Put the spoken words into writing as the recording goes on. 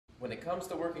When it comes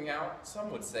to working out,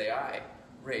 some would say I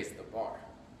raised the bar.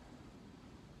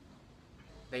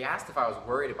 They asked if I was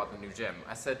worried about the new gym.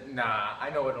 I said, nah, I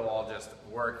know it'll all just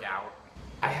work out.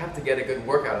 I have to get a good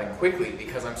workout in quickly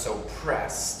because I'm so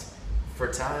pressed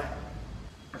for time.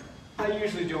 I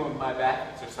usually do my back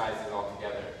exercises all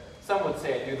together. Some would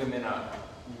say I do them in a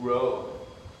row.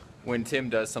 When Tim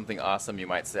does something awesome, you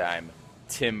might say I'm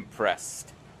Tim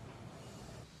pressed.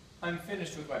 I'm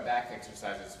finished with my back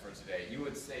exercises for today. You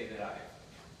would say that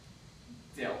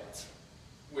I've dealt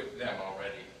with them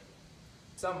already.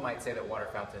 Some might say that water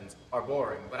fountains are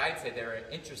boring, but I'd say they're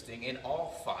interesting in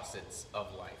all facets of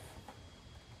life.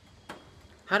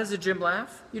 How does a gym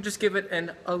laugh? You just give it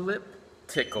an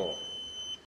elliptical.